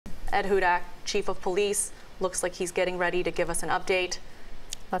Ed Hudak, Chief of Police, looks like he's getting ready to give us an update.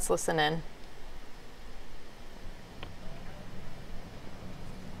 Let's listen in.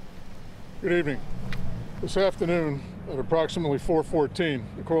 Good evening. This afternoon at approximately 4:14,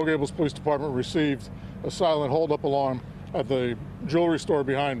 the Coral Gables Police Department received a silent holdup alarm at the jewelry store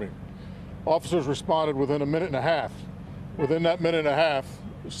behind me. Officers responded within a minute and a half. Within that minute and a half,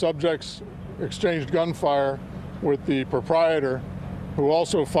 subjects exchanged gunfire with the proprietor, who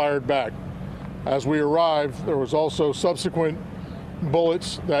also fired back. As we arrived, there was also subsequent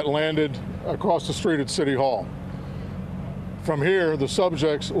bullets that landed across the street at City Hall. From here, the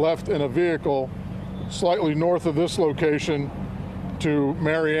subjects left in a vehicle slightly north of this location to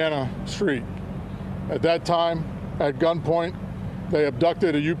Mariana Street. At that time, at gunpoint, they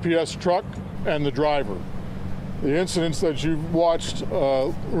abducted a UPS truck and the driver. The incidents that you've watched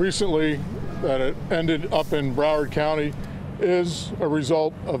recently that it ended up in Broward County is a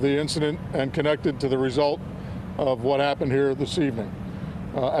result of the incident and connected to the result of what happened here this evening.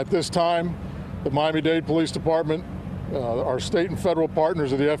 At this time, the Miami-Dade Police Department, our state and federal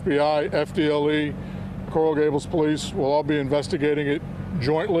partners of the FBI, FDLE, Coral Gables Police will all be investigating it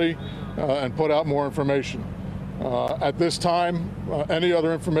jointly and put out more information. At this time, any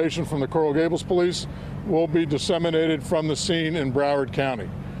other information from the Coral Gables Police will be disseminated from the scene in Broward County.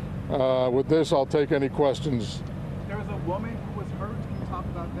 With this, I'll take any questions. There was a woman who was hurt. Can you talk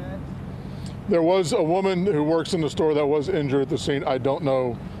about that? There was a woman who works in the store that was injured at the scene. I don't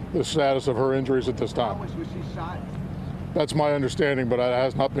know the status of her injuries at this time. Was she shot? That's my understanding, but it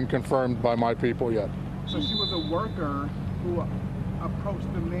has not been confirmed by my people yet. So she was a worker who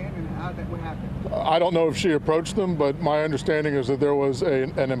approached the man, and how that would happen? I don't know if she approached them, but my understanding is that there was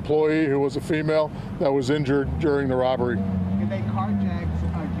an employee who was a female that was injured during the robbery. And they carjacked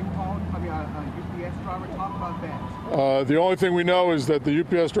a UPS driver. Talk about that. The only thing we know is that the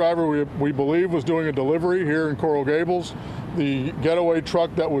UPS driver, we believe, was doing a delivery here in Coral Gables. The getaway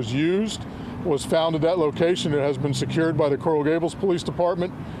truck that was used was found at that location. It has been secured by the Coral Gables Police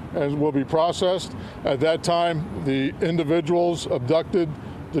Department and will be processed. At that time, the individuals abducted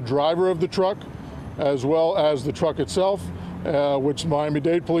the driver of the truck as well as the truck itself, which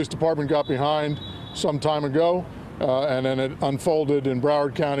Miami-Dade Police Department got behind some time ago, and then it unfolded in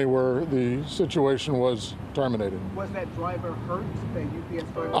Broward County where the situation was terminated. Was that driver hurt, that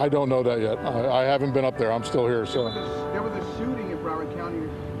UPS driver? I don't know that yet. I haven't been up there. I'm still here. So there was a shooting in Broward County.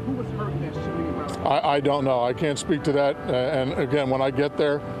 Who was hurt in that shooting in Broward County? I don't know. I can't speak to that. And again, when I get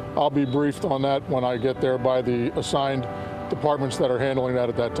there, I'll be briefed on that when I get there by the assigned departments that are handling that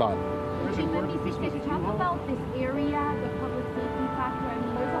at that time. Chief, let me talk about this area, the public safety factor. I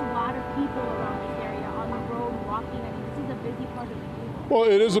mean, there's a lot of people around this area on the road walking. I mean, this is a busy part of the Gables. Well,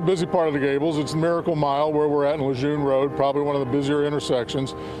 it is a busy part of the Gables. It's Miracle Mile where we're at in Lejeune Road, probably one of the busier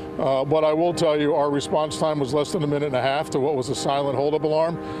intersections. But I will tell you, our response time was less than a minute and a half to what was a silent holdup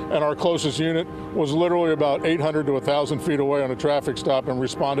alarm, and our closest unit was literally about 800 to 1,000 feet away on a traffic stop and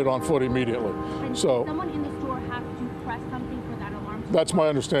responded on foot immediately. And so someone in the store has to press something for that alarm to that's my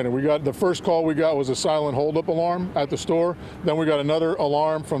understanding. We got the first call we got was a silent holdup alarm at the store. Then we got another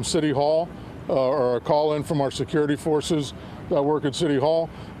alarm from City Hall, or a call in from our security forces that work at City Hall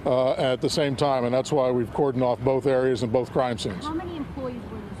at the same time, and that's why we've cordoned off both areas and both crime scenes. How many employees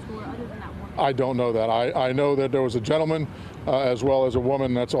were in the store other than that one? I don't know that. I know that there was a gentleman as well as a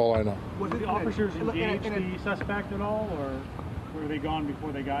woman. That's all I know. Was the officers engaged the suspect at all, or were they gone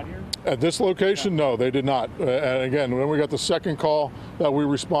before they got here? At this location, no, they did not. And again, when we got the second call that we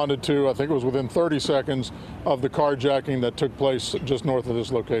responded to, I think it was within 30 seconds of the carjacking that took place just north of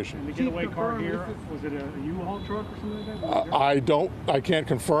this location. And the getaway car here, was it a U-Haul truck or something like that? I can't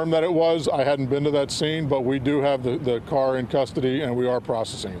confirm that it was. I hadn't been to that scene, but we do have the car in custody and we are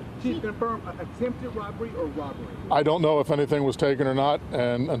processing it. Chief, confirm attempted robbery or robbery? I don't know if anything was taken or not,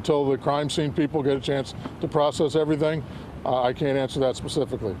 and until the crime scene people get a chance to process everything, I can't answer that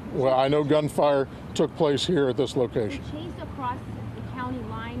specifically. Well, I know gunfire took place here at this location. They chased across the county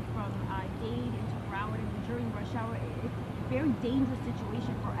line from Dade into Broward, and during rush hour, it's a very dangerous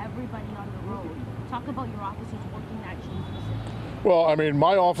situation for everybody on the road. Talk about your officers working that chase specifically. Well, I mean,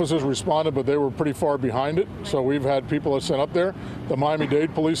 my officers responded, but they were pretty far behind it. Right. So we've had people that sent up there. The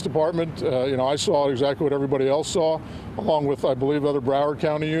Miami-Dade Police Department, I saw exactly what everybody else saw, along with, I believe, other Broward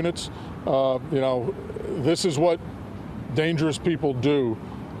County units. This is what dangerous people do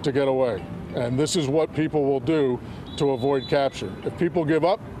to get away. And this is what people will do to avoid capture. If people give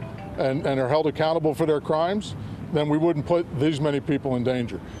up and are held accountable for their crimes, then we wouldn't put these many people in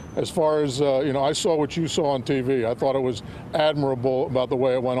danger. As far as, I saw what you saw on TV. I thought it was admirable about the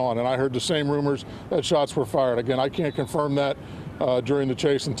way it went on. And I heard the same rumors that shots were fired. Again, I can't confirm that during the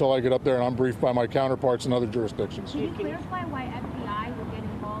chase until I get up there and I'm briefed by my counterparts in other jurisdictions. Can you clarify why FBI would get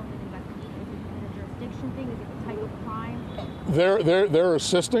involved in investigating? Is it a jurisdiction thing? Is it the type of crime? They're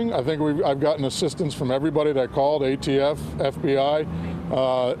assisting. I think I've gotten assistance from everybody that called, ATF,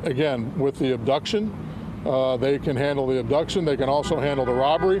 FBI. Again, with the abduction, they can handle the abduction. They can also handle the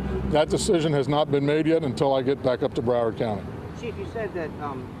robbery. That decision has not been made yet until I get back up to Broward County. Chief, you said that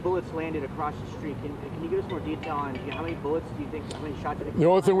bullets landed across the street. Can you give us more detail on how many bullets do you think, how many shots did it? The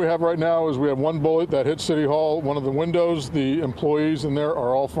only thing we have right now is we have one bullet that hit City Hall, one of the windows. The employees in there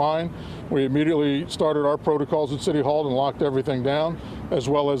are all fine. We immediately started our protocols at City Hall and locked everything down, as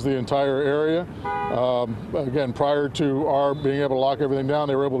well as the entire area. Again, prior to our being able to lock everything down,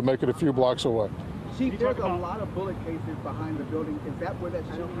 they were able to make it a few blocks away. Chief, there's a lot of bullet cases behind the building. Is that where that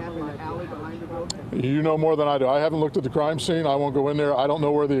shooting happened, the alley behind the building? You know more than I do. I haven't looked at the crime scene. I won't go in there. I don't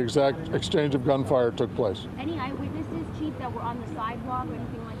know where the exact exchange of gunfire took place. Any eyewitnesses, Chief, that were on the sidewalk or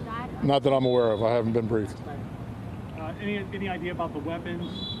anything like that? Not that I'm aware of. I haven't been briefed. Any idea about the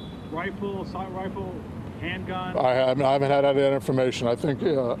weapons? Rifle, assault rifle, handgun? I haven't had that information. I think,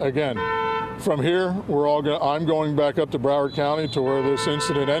 again, from here, I'm going back up to Broward County to where this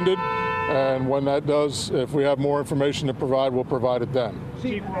incident ended. And when that does, if we have more information to provide, we'll provide it then.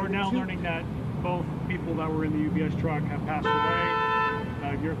 Chief, we're now learning that both people that were in the UPS truck have passed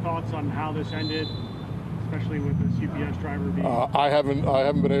away. Your thoughts on how this ended, especially with this UPS driver being... I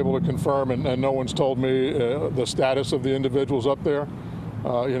haven't been able to confirm, and no one's told me the status of the individuals up there.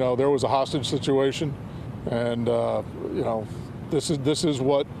 You know, there was a hostage situation, and you know, this is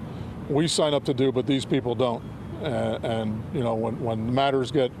what we sign up to do, but these people don't. And you know, when matters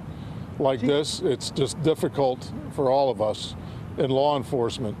get like this, it's just difficult for all of us in law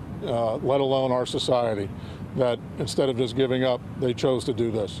enforcement, let alone our society, that instead of just giving up, they chose to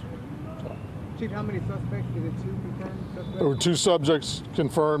do this. So. Chief, how many suspects? Is it 2 confirmed suspects? There were 2 subjects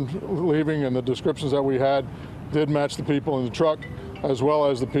confirmed leaving, and the descriptions that we had did match the people in the truck, as well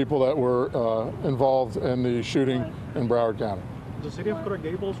as the people that were involved in the shooting in Broward County. The city of Coral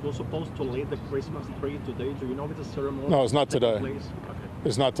Gables was supposed to light the Christmas tree today. Do you know if it's a ceremony? No, it's not today. Okay.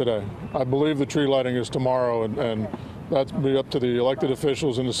 It's not today. I believe the tree lighting is tomorrow, and that's be up to the elected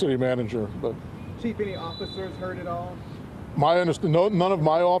officials and the city manager. But Chief, any officers hurt at all? None of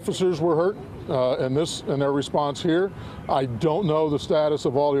my officers were hurt in their response here. I don't know the status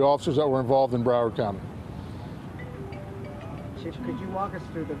of all the officers that were involved in Broward County. Chief, could you walk us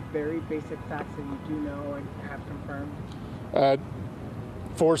through the very basic facts that you do know and have confirmed? At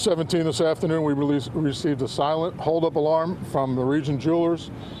 4:17 this afternoon, we received a silent hold-up alarm from the Regent Jewelers.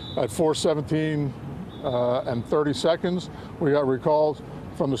 At 4:17 and 30 seconds, we got recalled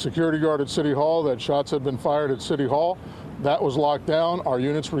from the security guard at City Hall that shots had been fired at City Hall. That was locked down. Our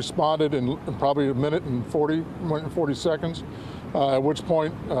units responded in probably a minute and 40 seconds, at which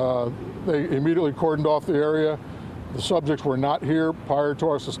point they immediately cordoned off the area. The subjects were not here prior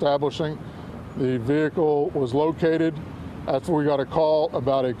to us establishing. The vehicle was located after we got a call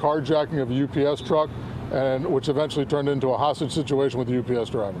about a carjacking of a UPS truck, and which eventually turned into a hostage situation with the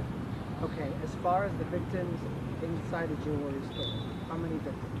UPS driver. Okay, as far as the victims inside the jewelry store, how many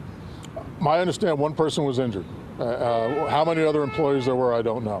victims? I understand one person was injured. How many other employees there were, I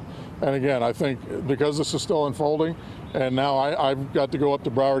don't know. And again, I think because this is still unfolding, and now I've got to go up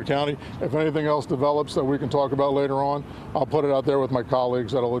to Broward County. If anything else develops that we can talk about later on, I'll put it out there with my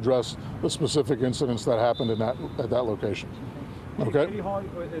colleagues that'll address the specific incidents that happened at that location. Okay?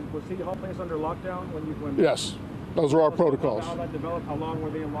 Was City Hall placed under lockdown when Yes. Those are our protocols. How that developed? How long were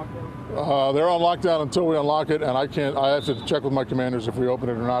they in lockdown? They're on lockdown until we unlock it, and I have to check with my commanders if we open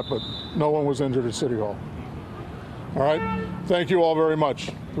it or not, but no one was injured at City Hall. All right? Thank you all very much.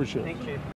 Appreciate it. Thank you.